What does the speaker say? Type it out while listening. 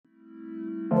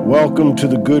Welcome to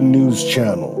the Good News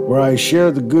Channel, where I share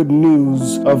the good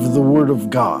news of the Word of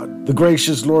God. The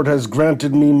gracious Lord has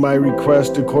granted me my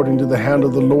request according to the hand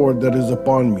of the Lord that is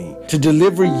upon me, to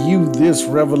deliver you this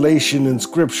revelation in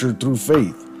Scripture through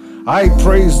faith. I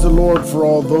praise the Lord for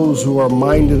all those who are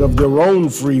minded of their own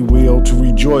free will to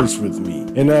rejoice with me,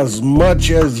 inasmuch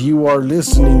as you are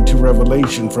listening to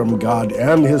revelation from God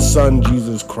and His Son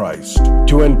Jesus Christ,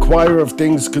 to inquire of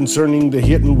things concerning the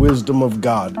hidden wisdom of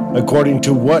God, according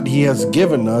to what He has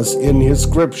given us in His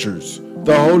Scriptures.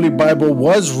 The Holy Bible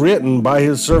was written by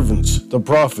His servants, the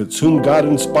prophets, whom God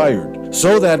inspired,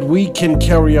 so that we can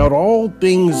carry out all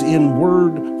things in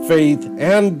word, faith,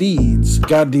 and deeds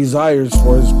God desires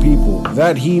for His people,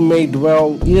 that He may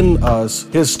dwell in us,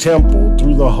 His temple,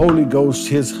 through the Holy Ghost,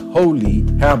 His holy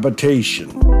habitation.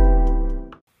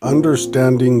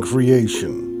 Understanding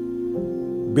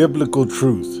creation. Biblical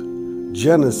truth.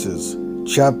 Genesis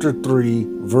chapter 3,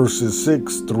 verses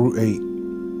 6 through 8.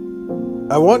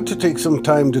 I want to take some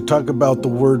time to talk about the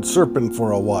word serpent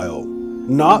for a while.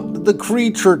 Not the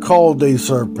creature called a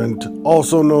serpent,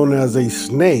 also known as a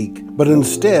snake, but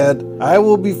instead, I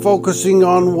will be focusing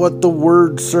on what the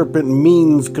word serpent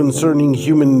means concerning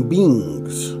human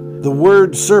beings. The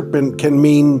word serpent can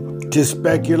mean to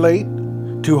speculate,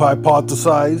 to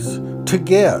hypothesize, to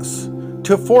guess,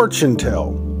 to fortune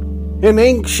tell. In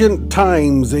ancient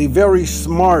times, a very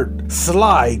smart,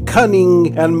 sly,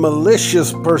 cunning, and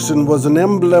malicious person was an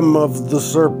emblem of the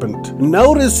serpent.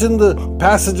 Notice in the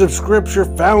passage of Scripture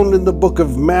found in the book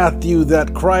of Matthew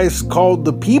that Christ called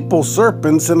the people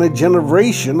serpents and a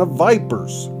generation of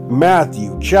vipers.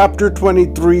 Matthew chapter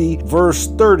 23, verse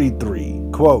 33,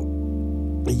 quote,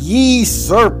 "Ye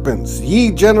serpents, ye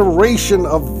generation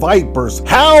of vipers,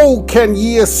 how can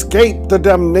ye escape the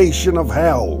damnation of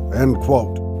hell?" End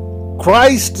quote.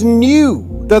 Christ knew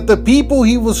that the people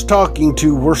He was talking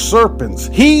to were serpents.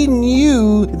 He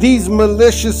knew these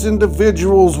malicious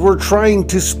individuals were trying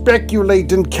to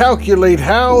speculate and calculate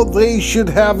how they should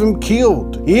have Him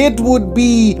killed. It would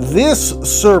be this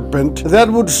serpent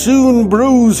that would soon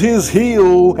bruise His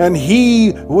heel, and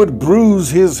He would bruise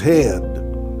His head.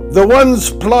 The ones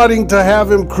plotting to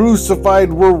have Him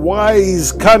crucified were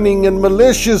wise, cunning, and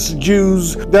malicious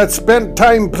Jews that spent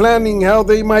time planning how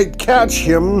they might catch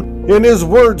Him in His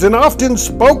words and often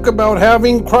spoke about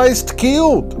having Christ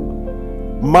killed.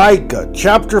 Micah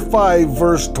chapter 5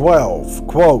 verse 12,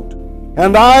 quote,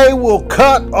 "And I will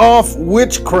cut off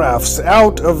witchcrafts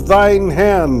out of thine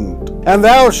hand, and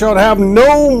thou shalt have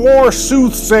no more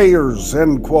soothsayers,"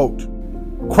 end quote.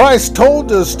 Christ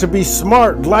told us to be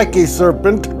smart like a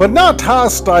serpent, but not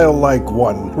hostile like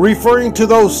one, referring to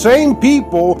those same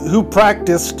people who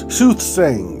practiced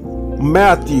soothsaying.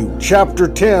 Matthew chapter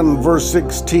 10 verse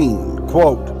 16,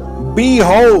 quote,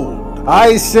 "Behold,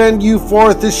 I send you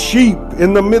forth as sheep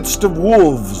in the midst of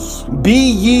wolves.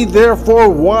 Be ye therefore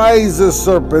wise as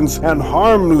serpents and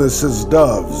harmless as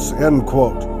doves," end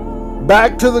quote.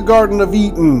 Back to the Garden of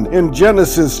Eden in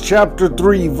Genesis chapter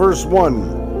 3 verse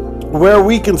 1. Where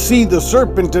we can see the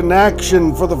serpent in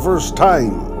action for the first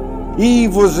time.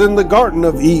 Eve was in the Garden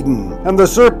of Eden, and the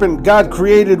serpent God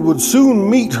created would soon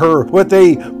meet her with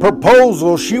a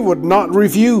proposal she would not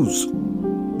refuse.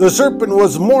 The serpent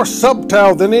was more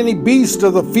subtle than any beast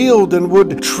of the field and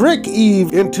would trick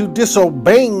Eve into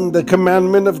disobeying the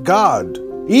commandment of God.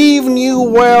 Eve knew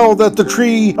well that the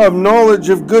tree of knowledge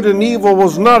of good and evil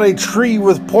was not a tree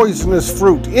with poisonous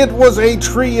fruit. It was a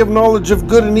tree of knowledge of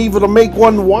good and evil to make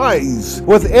one wise,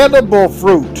 with edible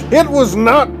fruit. It was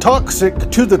not toxic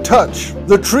to the touch.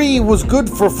 The tree was good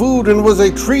for food and was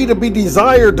a tree to be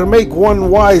desired to make one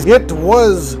wise. It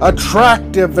was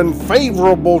attractive and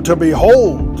favorable to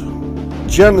behold.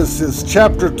 Genesis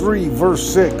chapter 3 verse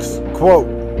 6, quote,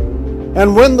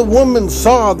 "And when the woman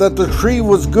saw that the tree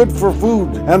was good for food,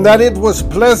 and that it was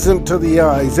pleasant to the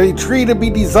eyes, a tree to be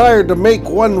desired to make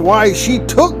one wise, she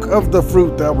took of the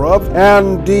fruit thereof,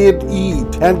 and did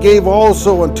eat, and gave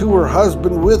also unto her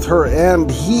husband with her, and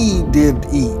he did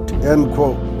eat." End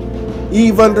quote.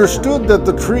 Eve understood that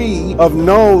the tree of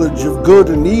knowledge of good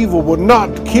and evil would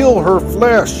not kill her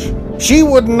flesh. She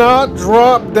would not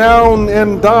drop down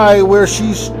and die where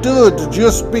she stood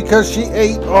just because she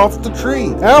ate off the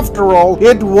tree. After all,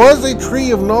 it was a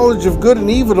tree of knowledge of good and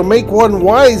evil to make one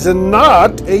wise, and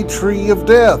not a tree of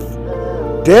death.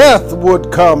 Death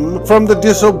would come from the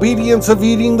disobedience of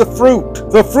eating the fruit.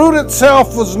 The fruit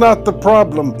itself was not the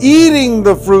problem. Eating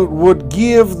the fruit would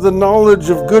give the knowledge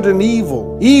of good and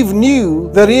evil. Eve knew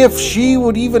that if she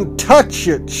would even touch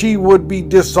it, she would be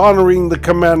dishonoring the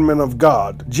commandment of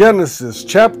God. Genesis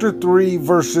chapter 3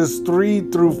 verses 3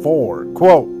 through 4,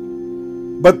 quote,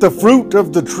 But the fruit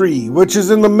of the tree, which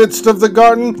is in the midst of the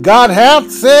garden, God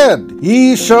hath said,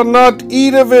 Ye shall not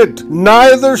eat of it,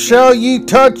 neither shall ye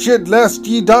touch it, lest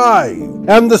ye die.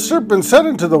 And the serpent said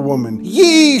unto the woman,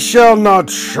 Ye shall not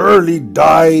surely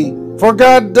die. For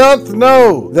God doth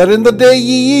know that in the day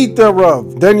ye eat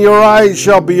thereof, then your eyes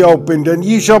shall be opened, and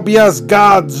ye shall be as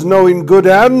gods, knowing good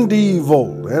and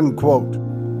evil. End quote.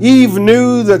 Eve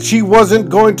knew that she wasn't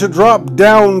going to drop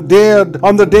down dead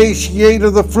on the day she ate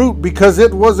of the fruit, because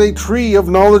it was a tree of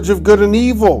knowledge of good and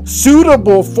evil,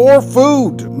 suitable for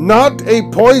food, not a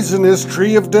poisonous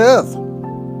tree of death.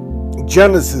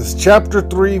 Genesis chapter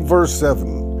 3 verse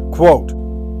 7, quote,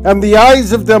 And the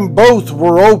eyes of them both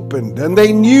were opened, and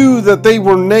they knew that they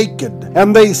were naked,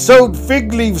 and they sewed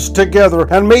fig leaves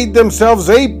together, and made themselves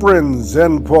aprons,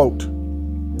 end quote.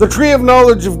 The tree of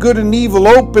knowledge of good and evil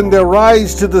opened their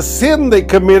eyes to the sin they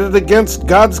committed against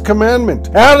God's commandment.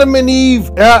 Adam and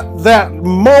Eve at that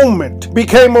moment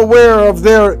became aware of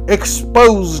their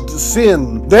exposed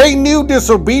sin. They knew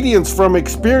disobedience from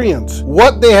experience.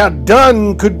 What they had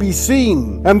done could be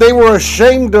seen, and they were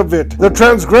ashamed of it. The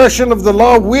transgression of the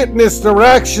law witnessed their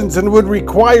actions and would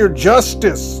require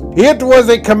justice. It was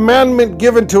a commandment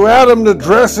given to Adam to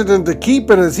dress it and to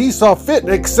keep it as he saw fit,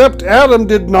 except Adam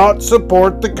did not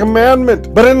support the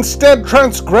commandment, but instead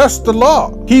transgressed the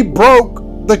law. He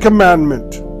broke the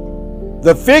commandment.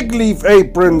 The fig leaf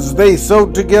aprons they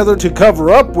sewed together to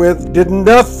cover up with did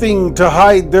nothing to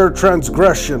hide their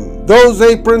transgression. Those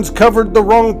aprons covered the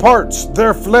wrong parts,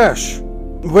 their flesh.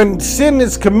 When sin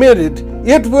is committed,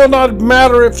 it will not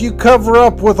matter if you cover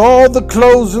up with all the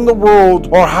clothes in the world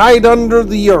or hide under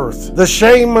the earth. The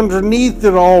shame underneath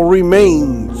it all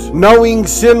remains. Knowing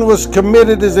sin was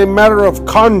committed is a matter of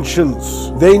conscience.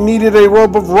 They needed a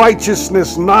robe of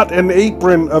righteousness, not an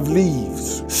apron of leaves.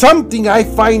 Something I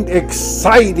find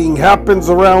exciting happens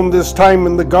around this time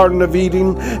in the Garden of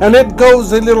Eden, and it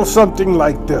goes a little something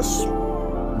like this.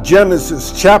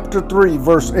 Genesis chapter 3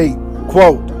 verse 8,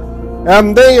 quote,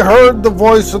 And they heard the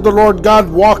voice of the Lord God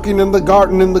walking in the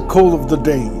garden in the cool of the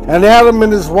day. And Adam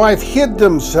and his wife hid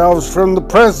themselves from the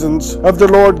presence of the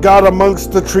Lord God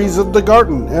amongst the trees of the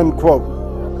garden. End quote.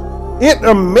 It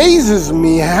amazes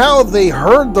me how they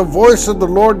heard the voice of the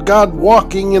Lord God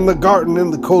walking in the garden in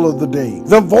the cool of the day.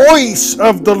 The voice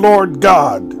of the Lord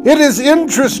God. It is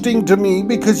interesting to me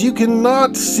because you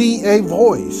cannot see a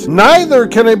voice. Neither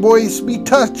can a voice be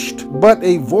touched, but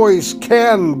a voice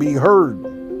can be heard.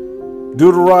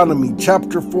 Deuteronomy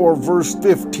chapter 4 verse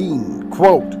 15,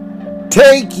 quote,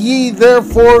 Take ye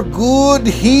therefore good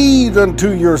heed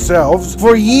unto yourselves,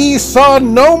 for ye saw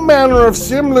no manner of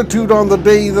similitude on the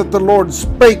day that the Lord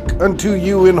spake unto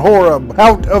you in Horeb,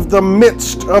 out of the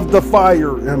midst of the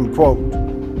fire, end quote.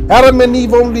 Adam and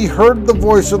Eve only heard the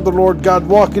voice of the Lord God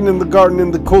walking in the garden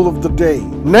in the cool of the day.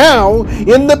 Now,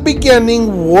 in the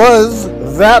beginning was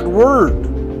that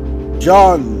word.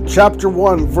 John chapter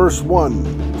 1 verse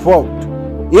 1, quote,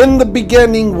 In the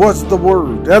beginning was the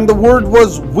Word, and the Word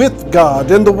was with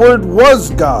God, and the Word was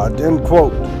God, end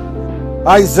quote.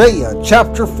 Isaiah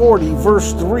chapter 40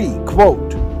 verse 3,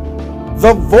 quote,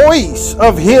 The voice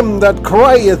of him that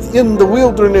crieth in the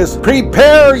wilderness,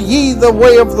 Prepare ye the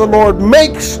way of the Lord,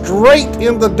 make straight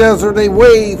in the desert a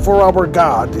way for our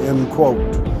God, end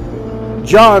quote.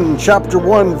 John chapter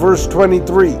 1 verse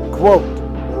 23,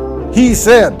 quote, He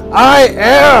said, I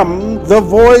am the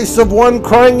voice of one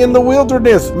crying in the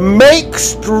wilderness, Make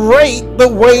straight the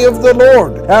way of the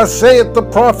Lord, as saith the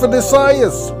prophet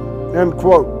Esaias, end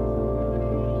quote.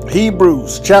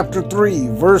 Hebrews chapter 3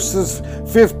 verses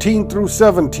 15 through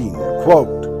 17,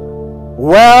 quote,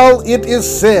 Well, it is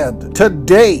said,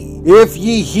 Today, if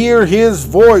ye hear his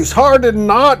voice, harden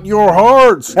not your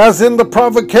hearts, as in the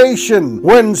provocation,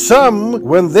 when some,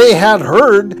 when they had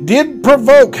heard, did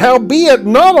provoke, howbeit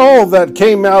not all that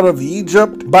came out of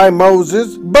Egypt by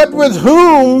Moses, but with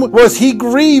whom was he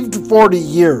grieved 40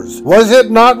 years? Was it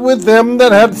not with them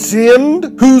that had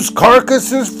sinned, whose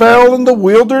carcasses fell in the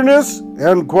wilderness?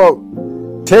 End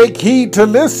quote. Take heed to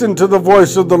listen to the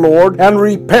voice of the Lord, and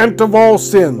repent of all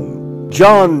sin.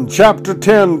 John chapter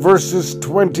 10 verses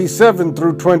 27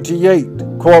 through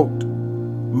 28, quote,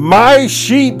 My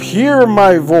sheep hear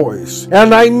my voice,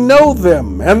 and I know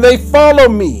them, and they follow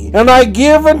me, and I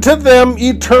give unto them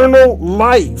eternal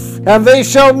life, and they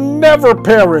shall never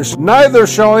perish, neither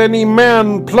shall any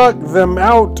man pluck them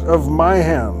out of my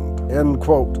hand, end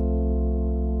quote.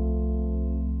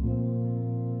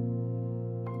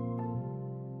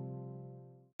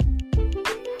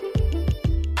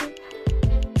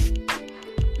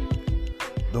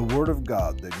 The Word of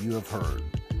God that you have heard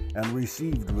and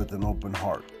received with an open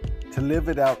heart, to live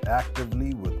it out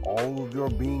actively with all of your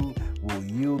being, will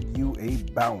yield you a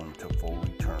bountiful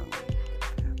return.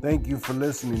 Thank you for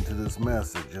listening to this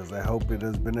message, as I hope it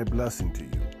has been a blessing to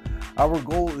you. Our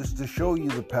goal is to show you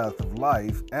the path of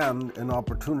life and an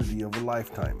opportunity of a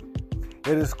lifetime.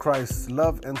 It is Christ's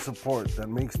love and support that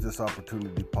makes this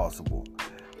opportunity possible.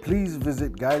 Please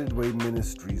visit Guided Way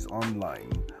Ministries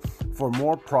online for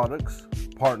more products,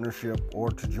 partnership, or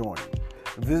to join.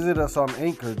 Visit us on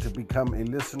Anchor to become a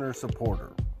listener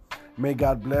supporter. May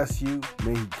God bless you,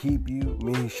 may He keep you,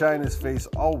 may He shine His face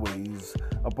always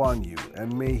upon you,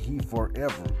 and may He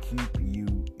forever keep you